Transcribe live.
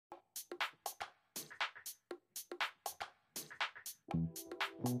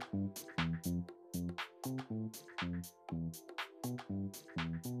Hello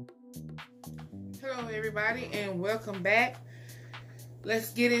everybody and welcome back.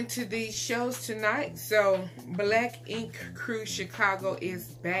 Let's get into these shows tonight. So Black Ink Crew Chicago is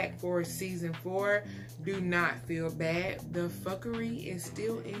back for season 4. Do not feel bad. The fuckery is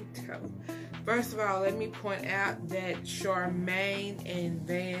still in tow. First of all, let me point out that Charmaine and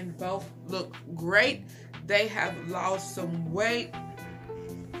Van both look great. They have lost some weight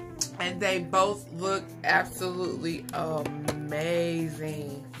and they both look absolutely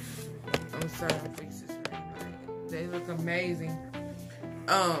amazing. I'm sorry, I fixed this right. They look amazing.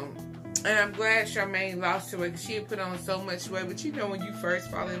 And I'm glad Charmaine lost her weight because she had put on so much weight. But you know, when you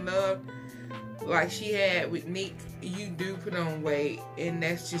first fall in love, like she had with Nick, you do put on weight, and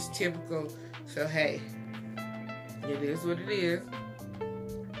that's just typical. So hey, it is what it is.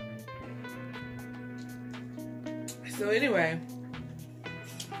 So anyway,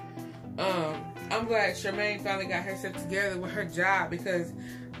 I'm glad Charmaine finally got herself together with her job, because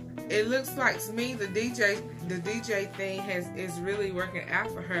it looks like to me the DJ thing is really working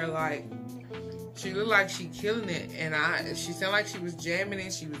out for her. Like, she looked like she killing it, and she sounded like she was jamming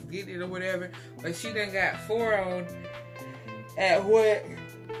it, she was getting it or whatever. But she done got 4 on at what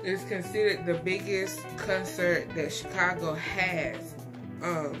is considered the biggest concert that Chicago has.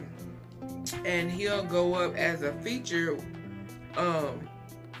 And he'll go up as a feature.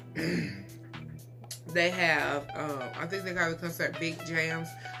 They have, I think they call the concert Big Jams.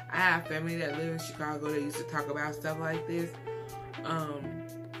 I have family that live in Chicago. They used to talk about stuff like this.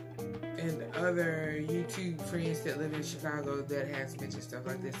 And other YouTube friends that live in Chicago that has mentioned stuff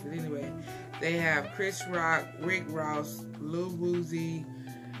like this. But anyway, they have Chris Rock, Rick Ross, Lil Woozy,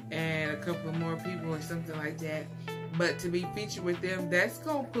 and a couple of more people or something like that. But to be featured with them, that's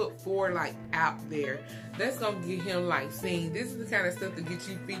gonna put Ford like out there. That's gonna get him like seen. This is the kind of stuff that gets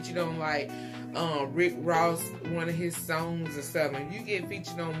you featured on like Rick Ross, one of his songs or something. If you get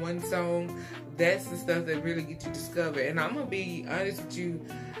featured on one song, that's the stuff that really gets you discovered. And I'm gonna be honest with you.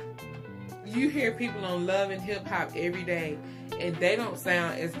 You hear people on Love and Hip Hop every day, and they don't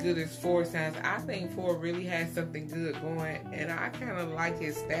sound as good as Ford sounds. I think Ford really has something good going, and I kind of like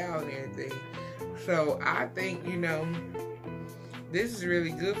his style and everything. So I think, you know, this is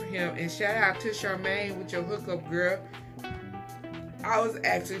really good for him. And shout out to Charmaine with your hookup, girl. I was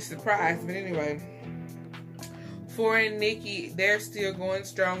actually surprised, but anyway. Ford and Nikki, they're still going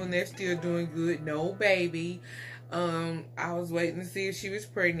strong and they're still doing good. No baby. I was waiting to see if she was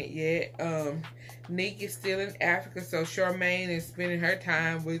pregnant yet. Nick is still in Africa, so Charmaine is spending her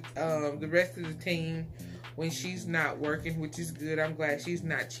time with the rest of the team when she's not working, which is good. I'm glad she's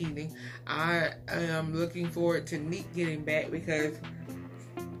not cheating. I am looking forward to Nick getting back, because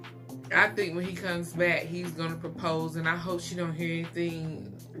I think when he comes back, he's gonna propose, and I hope she don't hear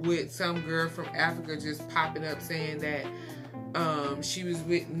anything with some girl from Africa just popping up saying that she was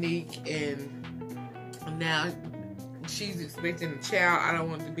with Nick and now she's expecting a child. I don't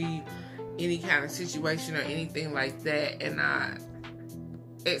want it to be any kind of situation or anything like that. And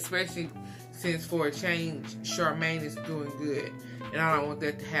especially since for a change, Charmaine is doing good, and I don't want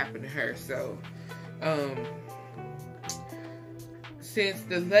that to happen to her. So, since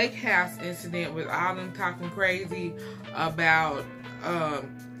the Lake House incident with all them talking crazy about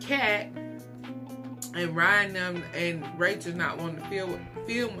Kat and Ryan them and Rachel not wanting to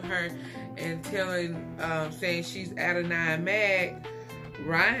film with her and saying she's out of 9 mad,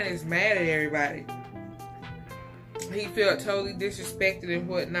 Ryan is mad at everybody. He felt totally disrespected and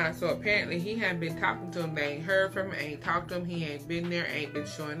whatnot. So apparently he hadn't been talking to him. They ain't heard from him, ain't talked to him. He ain't been there, ain't been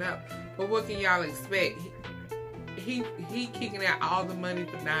showing up. But what can y'all expect? He kicking out all the money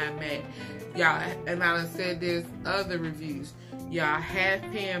for 9 mad. Y'all, and I done said this other reviews. Y'all half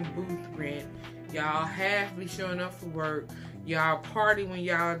paying booth rent. Y'all half be showing up for work. Y'all party when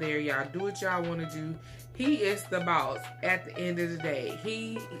y'all there. Y'all do what y'all want to do. He is the boss at the end of the day.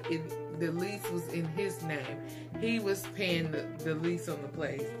 The lease was in his name. He was paying the lease on the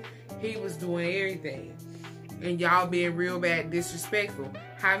place. He was doing everything. And y'all being real bad disrespectful.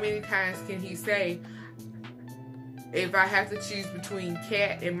 How many times can he say, if I have to choose between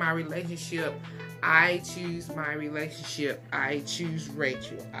Kat and my relationship, I choose my relationship. I choose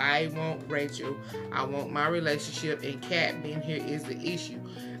Rachel. I want Rachel. I want my relationship, and Kat being here is the issue.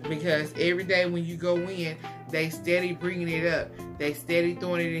 Because every day when you go in, they steady bringing it up. They steady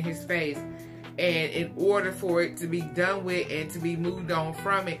throwing it in his face. And in order for it to be done with and to be moved on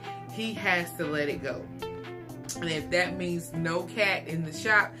from it, he has to let it go. And if that means no Kat in the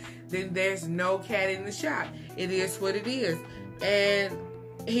shop, then there's no Kat in the shop. It is what it is. And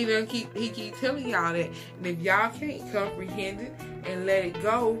he keep telling y'all that. And if y'all can't comprehend it and let it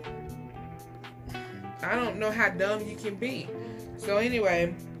go, I don't know how dumb you can be. So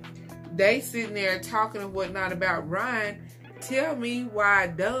anyway, they sitting there talking and whatnot about Ryan. Tell me why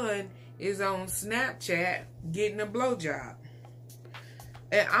Dunn is on Snapchat getting a blowjob.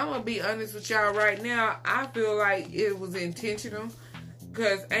 And I'm going to be honest with y'all right now. I feel like it was intentional.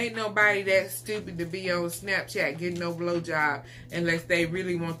 Because ain't nobody that stupid to be on Snapchat getting no blowjob unless they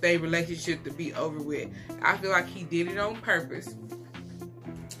really want their relationship to be over with. I feel like he did it on purpose.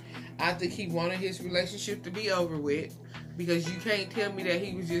 I think he wanted his relationship to be over with. Because you can't tell me that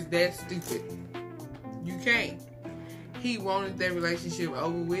he was just that stupid. You can't. He wanted that relationship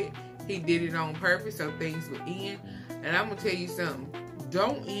over with. He did it on purpose so things would end. And I'm going to tell you something.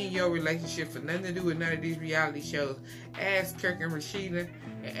 Don't end your relationship for nothing to do with none of these reality shows. Ask Kirk and Rashida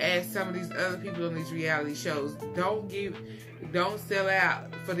and ask some of these other people on these reality shows. Don't sell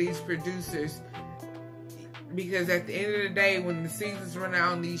out for these producers. Because at the end of the day, when the seasons run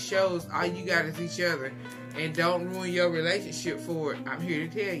out on these shows, all you got is each other. And don't ruin your relationship for it. I'm here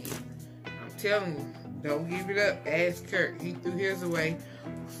to tell you. I'm telling you. Don't give it up. Ask Kirk. He threw his away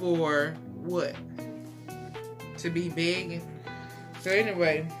for what? To be begging. So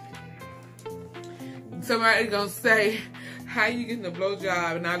anyway, somebody gonna say, how you getting a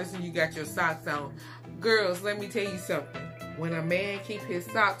blowjob and all this and you got your socks on? Girls, let me tell you something. When a man keep his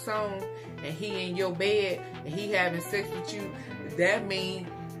socks on and he in your bed and he having sex with you, that means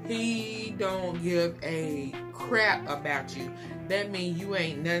he don't give a crap about you. That means you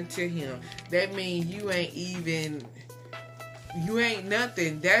ain't nothing to him. That means you ain't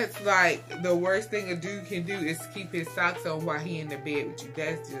nothing. That's like the worst thing a dude can do is keep his socks on while he in the bed with you.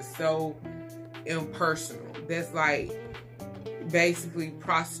 That's just so impersonal. That's like basically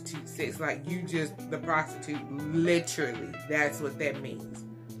prostitute sex. Like you just the prostitute. Literally. That's what that means.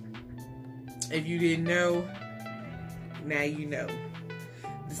 If you didn't know, now you know.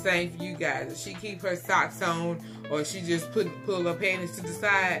 The same for you guys. If she keep her socks on or she just pull her panties to the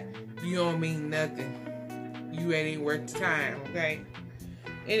side, you don't mean nothing. You ain't even worth the time, okay?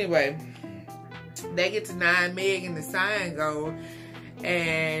 Anyway, they get to 9 Meg and the sign go,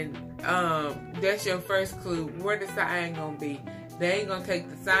 and that's your first clue. Where the sign gonna be? They ain't gonna take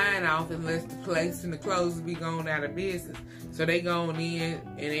the sign off unless the place and the clothes will be going out of business. So they going in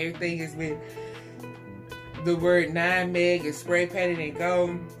and everything has been, the word 9 Meg is spray painted and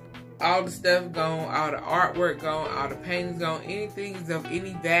gone. All the stuff gone, all the artwork gone, all the paintings gone, anything of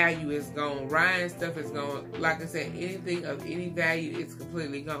any value is gone. Ryan's stuff is gone. Like I said, anything of any value is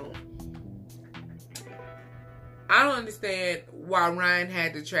completely gone. I don't understand why Ryan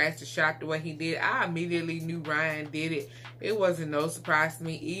had to trash the shop the way he did. I immediately knew Ryan did it. It wasn't no surprise to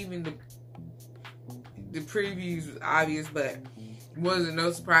me. Even the previews was obvious, but it wasn't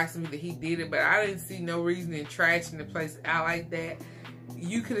no surprise to me that he did it. But I didn't see no reason in trashing the place out like that.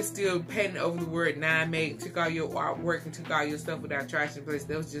 You could have still painted over the word 9 Meg, took all your artwork and took all your stuff without trashing the place.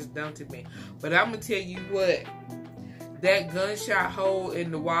 That was just dumb to me. But I'm going to tell you what, that gunshot hole in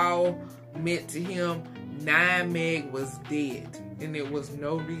the wall meant to him. 9 Meg was dead. And there was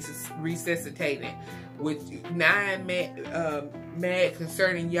no resuscitating. With 9 Meg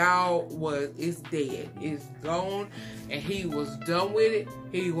concerning y'all is dead. It's gone. And he was done with it.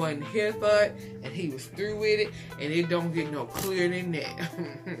 He wasn't here for it. And he was through with it. And it don't get no clearer than that.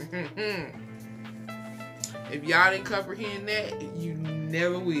 If y'all didn't comprehend that, you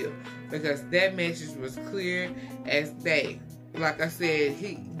never will. Because that message was clear as day. Like I said,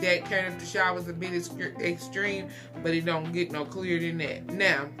 that turn up the shot was a bit extreme, but it don't get no clearer than that.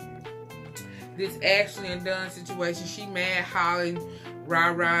 Now, this Ashley and Dunn situation, she mad, hollering,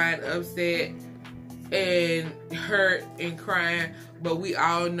 rah-rah, upset, and hurt and crying. But we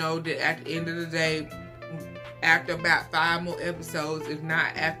all know that at the end of the day, after about 5 more episodes, if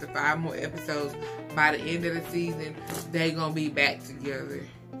not after 5 more episodes, by the end of the season, they gonna be back together.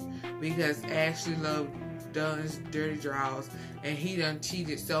 Because Ashley loved Dunn's dirty draws, and he done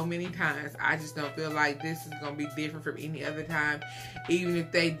cheated so many times. I just don't feel like this is gonna be different from any other time. Even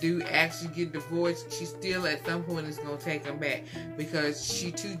if they do actually get divorced, she still at some point is gonna take him back because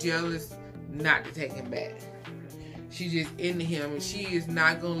she too jealous not to take him back. She just into him, and she is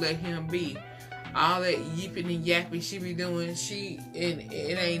not gonna let him be. All that yipping and yapping she be doing, and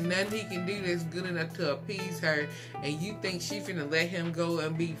it ain't nothing he can do that's good enough to appease her. And you think she finna let him go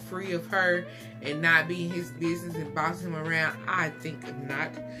and be free of her and not be in his business and boss him around? I think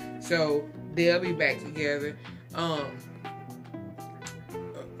not. So they'll be back together.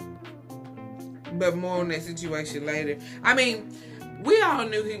 But more on that situation later. I mean, we all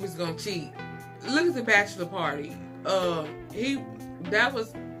knew he was gonna cheat. Look at the bachelor party. That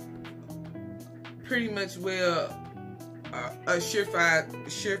was pretty much a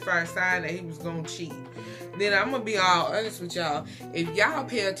surefire sign that he was gonna cheat. Then I'm gonna be all honest with y'all. If y'all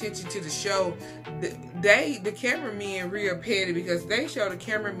pay attention to the show, the cameramen real petty, because they show the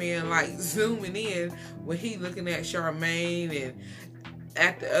cameraman like zooming in when he looking at Charmaine and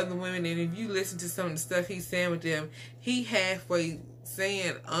at the other women. And if you listen to some of the stuff he's saying with them, he halfway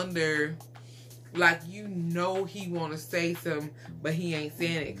saying under, like, you know, he want to say something, but he ain't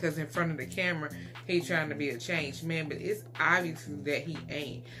saying it because in front of the camera he trying to be a changed man. But it's obvious that he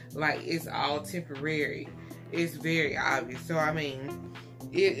ain't. Like, it's all temporary. It's very obvious. So I mean,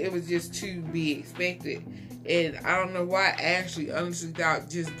 it was just to be expected. And I don't know why Ashley honestly thought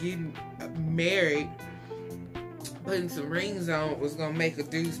just getting married, putting some rings on, was gonna make a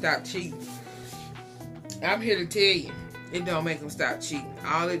dude stop cheating. I'm here to tell you, it don't make him stop cheating.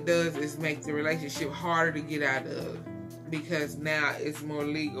 All it does is make the relationship harder to get out of, because now it's more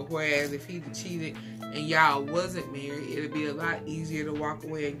legal. Whereas if he cheated and y'all wasn't married, it'd be a lot easier to walk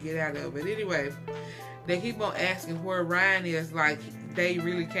away and get out of it. Anyway, they keep on asking where Ryan is, like they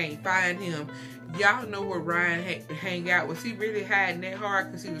really can't find him. Y'all know where Ryan hang out. Was he really hiding that hard?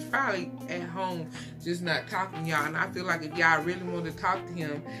 Because he was probably at home just not talking to y'all. And I feel like if y'all really wanted to talk to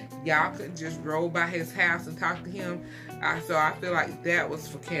him, y'all could just roll by his house and talk to him. So I feel like that was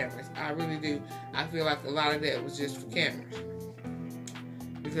for cameras. I really do. I feel like a lot of that was just for cameras.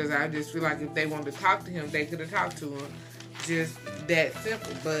 Because I just feel like if they wanted to talk to him, they could have talked to him. Just that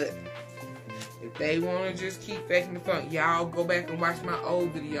simple. But if they want to just keep faking the funk, y'all go back and watch my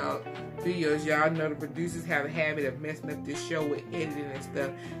old videos. Y'all know the producers have a habit of messing up this show with editing and stuff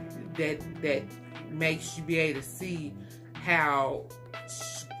that makes you be able to see how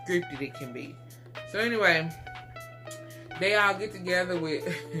scripted it can be. So anyway, they all get together with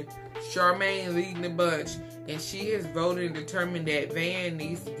Charmaine leading the bunch, and she has voted and determined that Van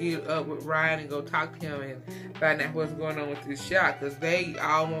needs to get up with Ryan and go talk to him and find out what's going on with this shot, because they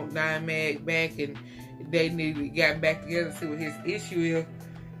all want Nine Mag back, and they need to get back together to see what his issue is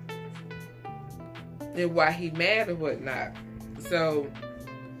and why he mad or whatnot. So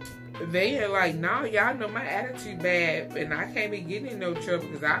they are like, no, y'all know my attitude bad, and I can't be getting in no trouble,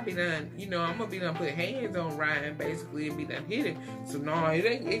 because I be done, you know, I'm gonna be done put hands on Ryan basically and be done hit him. So no,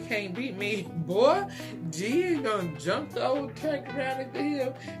 it can't beat me. Boy, G done jumped over, turned around at the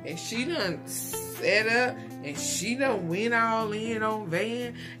hill, and she done set up, and she done went all in on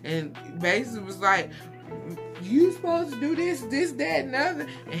Van, and basically was like, you supposed to do this, that, and other.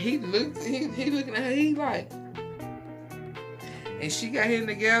 And he looking at her, he like, and she got him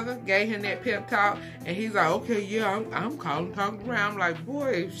together, gave him that pep talk, and he's like, okay, yeah, I'm talking around. I'm like, boy,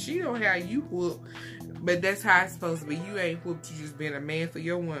 if she don't have you whooped, but that's how it's supposed to be. You ain't whooped, you just been a man for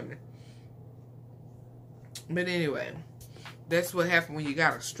your woman. But anyway, that's what happened when you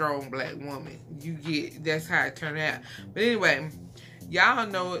got a strong black woman. That's how it turned out. But anyway, y'all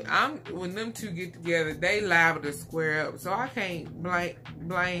know, when them two get together, they liable to square up. So I can't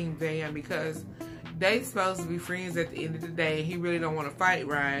blame Van, because they supposed to be friends at the end of the day. He really don't want to fight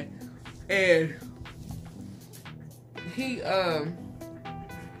Ryan. And he don't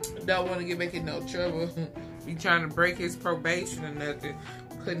want to get back in no trouble. He trying to break his probation or nothing.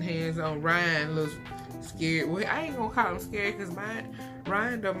 Putting hands on Ryan, a little scared. Well, I ain't gonna call him scared, because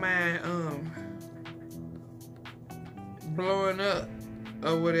Ryan don't mind blowing up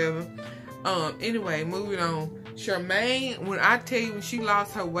or whatever. Anyway, moving on. Charmaine, when I tell you, when she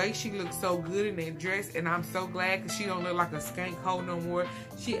lost her weight, she looked so good in that dress, and I'm so glad, because she don't look like a skank hoe no more.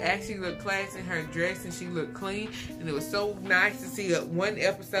 She actually looked classy in her dress, and she looked clean, and it was so nice to see one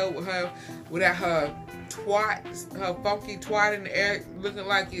episode with her without her funky twat in the air, looking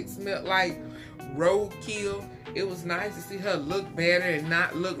like it smelled like roadkill. It was nice to see her look better and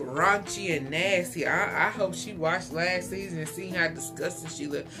not look raunchy and nasty. I hope she watched last season and seen how disgusting she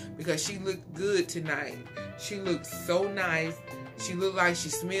looked, because she looked good tonight. She looked so nice. She looked like she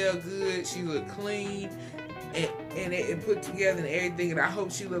smelled good. She looked clean and it put together and everything. And I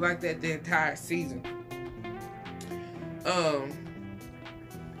hope she looked like that the entire season.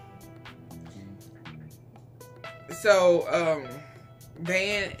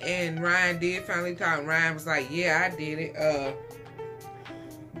 Van and Ryan did finally talk. Ryan was like, yeah, I did it.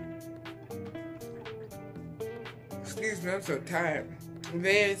 Excuse me, I'm so tired.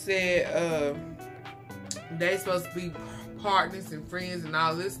 Van said they supposed to be partners and friends and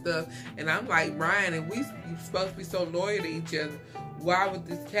all this stuff. And I'm like, Ryan, and we supposed to be so loyal to each other. Why with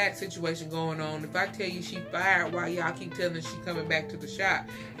this cat situation going on? If I tell you she fired, why y'all keep telling her she coming back to the shop?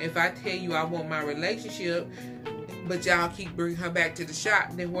 If I tell you I want my relationship, but y'all keep bringing her back to the shop,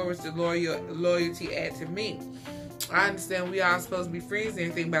 then where was the loyalty at to me? I understand we all supposed to be friends and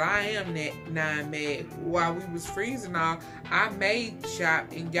everything, but I am not mad. While we was friends and all, I made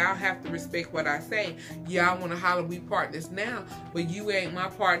shop, and y'all have to respect what I say. Y'all want to holler we partners now, but you ain't my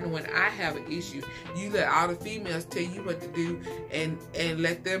partner when I have an issue. You let all the females tell you what to do and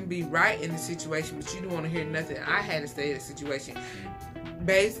let them be right in the situation, but you don't want to hear nothing I had to say in the situation.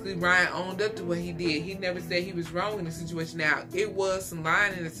 Basically, Ryan owned up to what he did. He never said he was wrong in the situation. Now, it was some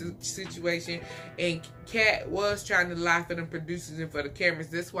lying in the situation, and Kat was trying to lie for the producers and for the cameras.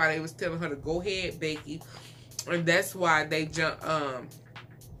 That's why they was telling her to go ahead, Becky, and that's why they jumped.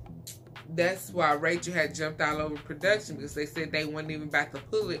 That's why Rachel had jumped all over production, because they said they weren't even about to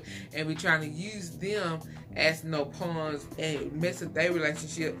pull it and be trying to use them as no pawns and mess up their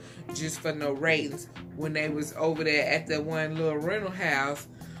relationship just for no ratings when they was over there at the one little rental house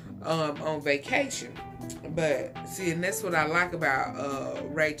on vacation. But see, and that's what I like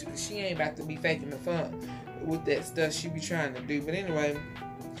about Rachel. She ain't about to be faking the fun with that stuff she be trying to do. But anyway,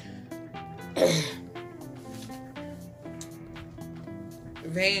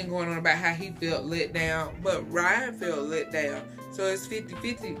 Van going on about how he felt let down, but Ryan felt let down. So it's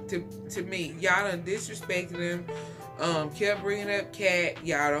 50-50 to me. Y'all done disrespected him. Kept bringing up Kat.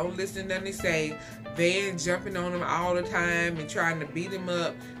 Y'all don't listen to nothing they say. Van jumping on him all the time and trying to beat him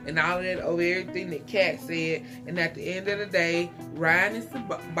up and all of that over everything that Kat said. And at the end of the day, Ryan is the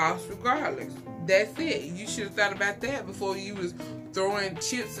boss regardless. That's it. You should have thought about that before you was throwing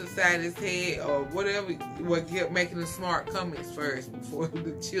chips inside his head or whatever. What kept making the smart comments first before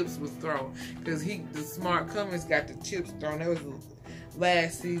the chips was thrown. Because the smart comments got the chips thrown. That was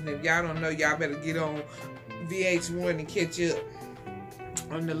last season. If y'all don't know, y'all better get on VH1 and catch up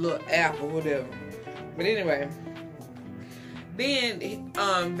on the little app or whatever. But anyway, then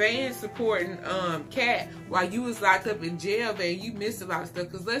Van supporting Kat while you was locked up in jail. Van, you missed a lot of stuff,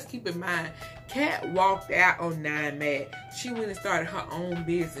 because let's keep in mind, Kat walked out on 9 Mad. She went and started her own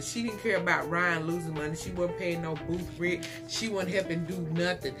business. She didn't care about Ryan losing money. She wasn't paying no booth rent. She wasn't helping do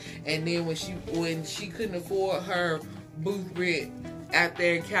nothing. And then when she couldn't afford her booth rent out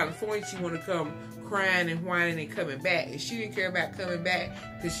there in California, she wanted to come crying and whining and coming back. And she didn't care about coming back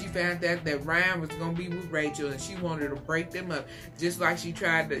because she found out that Ryan was going to be with Rachel, and she wanted to break them up. Just like she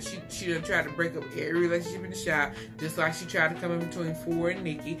tried to, she done tried to break up every relationship in the shop. Just like she tried to come in between Ford and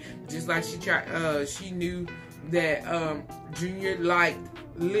Nikki. Just like she tried, she knew that Junior liked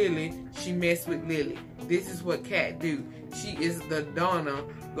Lily. She messed with Lily. This is what Kat do. She is the Donna,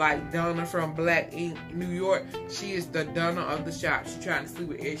 like Donna from Black Ink, New York. She is the Donna of the shop. She trying to sleep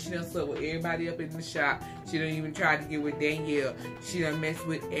with she done slept with everybody up in the shop. She don't even try to get with Danielle. She done mess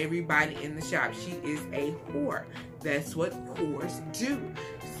with everybody in the shop. She is a whore. That's what whores do.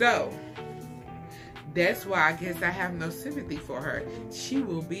 So that's why I guess I have no sympathy for her. She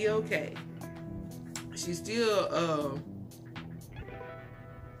will be okay. She's still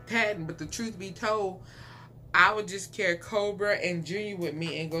tatting, but the truth be told, I would just carry Cobra and Junior with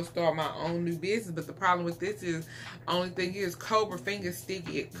me and go start my own new business. But the problem with this is, only thing is, Cobra fingers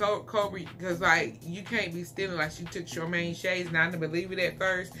sticky. Cobra, because like, you can't be stealing like she took Charmaine shades. Now, I didn't believe it at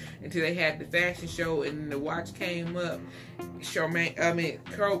first until they had the fashion show and the watch came up.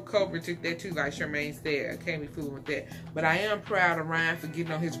 Cobra took that too, like Charmaine said. I can't be fooling with that. But I am proud of Ryan for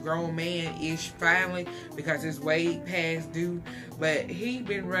getting on his grown man-ish finally, because it's way past due. But he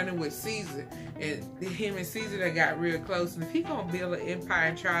been running with Caesar, and him and Caesar that got real close. And if he gonna build an empire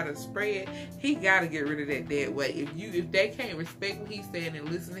and try to spread, he gotta get rid of that dead weight. If they can't respect what he's saying and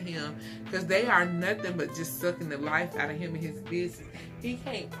listen to him, because they are nothing but just sucking the life out of him and his business, he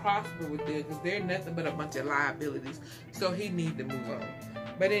can't prosper with them because they're nothing but a bunch of liabilities. So he need to move on.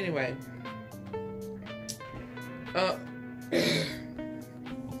 But anyway,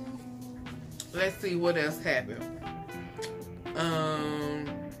 let's see what else happened.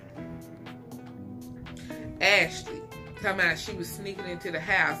 Ashley talking about she was sneaking into the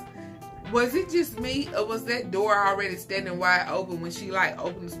house. Was it just me, or was that door already standing wide open when she like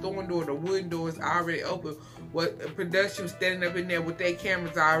opened the storm door? The wooden door is already open. What production was standing up in there with their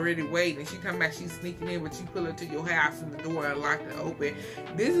cameras already waiting. And she talking about she's sneaking in, but you pull her to your house and the door unlocked and open.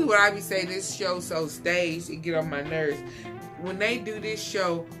 This is what I be saying. This show so staged, it get on my nerves. When they do this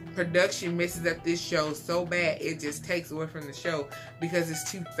show, production messes up this show so bad it just takes away from the show because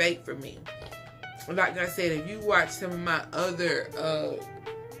it's too fake for me. Like I said, if you watch some of my other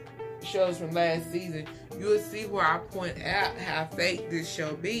shows from last season, you'll see where I point out how fake this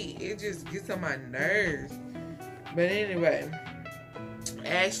show be. It just gets on my nerves. But anyway,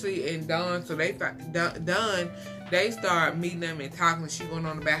 Ashley and Dawn, so they Dawn they start meeting them and talking. She going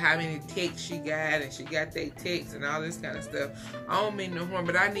on about how many texts she got, and she got their texts and all this kind of stuff. I don't mean no harm,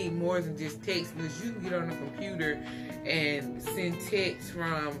 but I need more than just text, because you can get on the computer and send text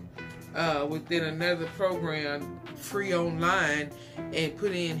from within another program free online and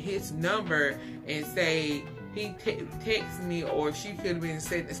put in his number and say he texts me, or she could have been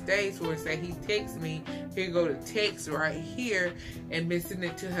setting the stage where it say he texts me, here go the text right here, and been sending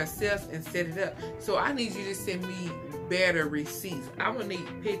it to herself and set it up. So I need you to send me better receipts. I'm gonna need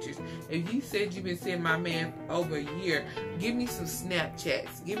pictures. If you said you've been sending my man over a year, give me some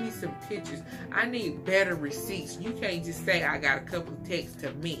Snapchats, give me some pictures. I need better receipts. You can't just say I got a couple of texts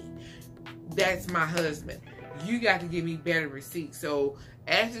to me. That's my husband. You got to give me better receipts. So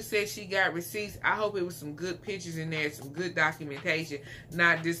Ashley said she got receipts. I hope it was some good pictures in there, some good documentation,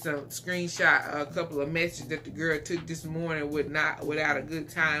 not just some screenshot, a couple of messages that the girl took this morning without a good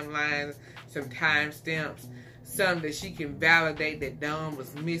timeline, some timestamps, something that she can validate that Don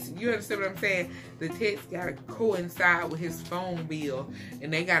was missing. You understand what I'm saying? The text got to coincide with his phone bill,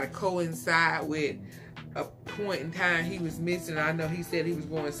 and they got to coincide with a point in time he was missing. I know he said he was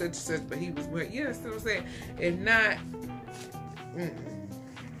going such and such, but he was where. You understand what I'm saying? If not,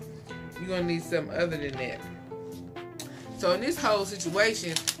 you're gonna need something other than that. So in this whole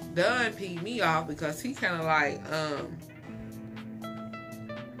situation, Don peed me off because he kind of like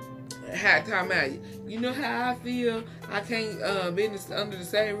had time out. You know how I feel? I can't be under the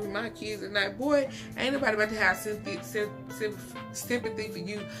same room with my kids at night. Boy, ain't nobody about to have sympathy for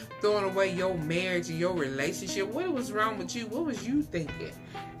you throwing away your marriage and your relationship. What was wrong with you? What was you thinking?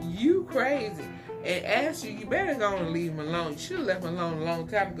 You crazy. And Ashley, you better go and leave him alone. You should have left him alone a long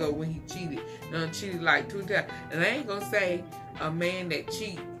time ago when he cheated. Cheated like 2 times. And I ain't gonna say a man that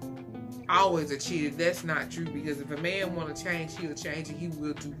cheats always a cheater. That's not true, because if a man want to change, he'll change, and he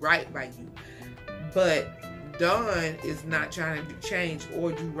will do right by you. But Don is not trying to change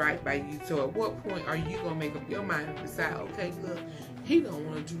or do right by you. So at what point are you gonna make up your mind and decide, okay, look, he don't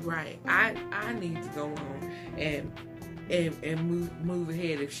want to do right. I need to go on and move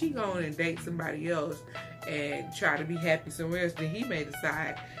ahead. If she go on and date somebody else and try to be happy somewhere else, then he may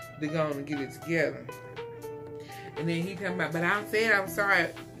decide to go on and get it together. And then he come about, but I'm saying I'm sorry.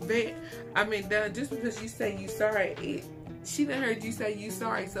 I mean, Don, just because you say you sorry, she done heard you say you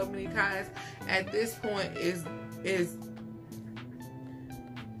sorry so many times. At this point, is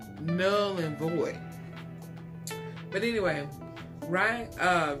null and void. But anyway, Ryan,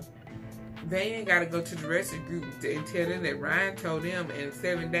 they ain't got to go to the rest of the group and tell them that Ryan told them in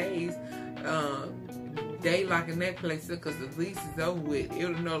 7 days, they locking that place up because the lease is over with.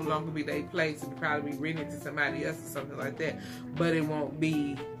 It'll no longer be their place. It'll probably be rented to somebody else or something like that. But it won't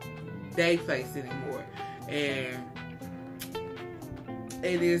be their place anymore. And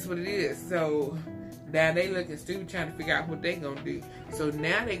it is what it is. So now they looking stupid trying to figure out what they gonna do. So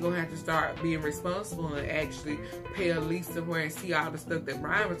now they gonna have to start being responsible and actually pay a lease somewhere and see all the stuff that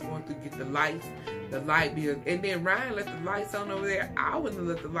Ryan was going through, get the lights, the light bill. And then Ryan left the lights on over there. I wouldn't have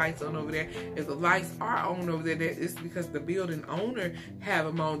left the lights on over there. If the lights are on over there, it's because the building owner have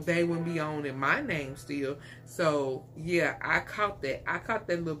them on. They wouldn't be on in my name still. So yeah, I caught that. I caught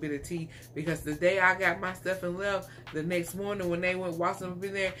that little bit of tea, because the day I got my stuff and left, the next morning when they went walking up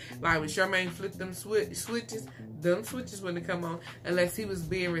in there, like when Charmaine flipped them switches, them switches wouldn't come on unless he was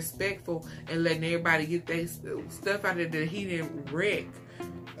being respectful and letting everybody get their stuff out of there that he didn't wreck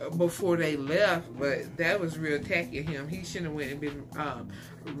before they left. But that was real tacky of him. He shouldn't have went and been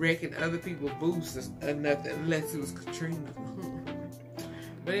wrecking other people's booths or nothing, unless it was Katrina.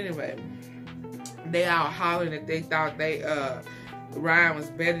 But anyway, they all hollering that they thought Ryan was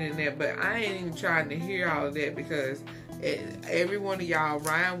better than that, but I ain't even trying to hear all of that, because every one of y'all,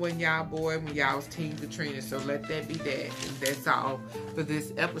 Ryan wasn't y'all boy when y'all was Team Katrina. So let that be that. And that's all for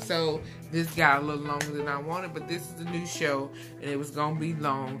this episode. This got a little longer than I wanted, but this is a new show and it was gonna be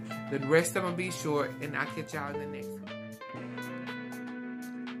long. The rest of them will be short, and I'll catch y'all in the next one.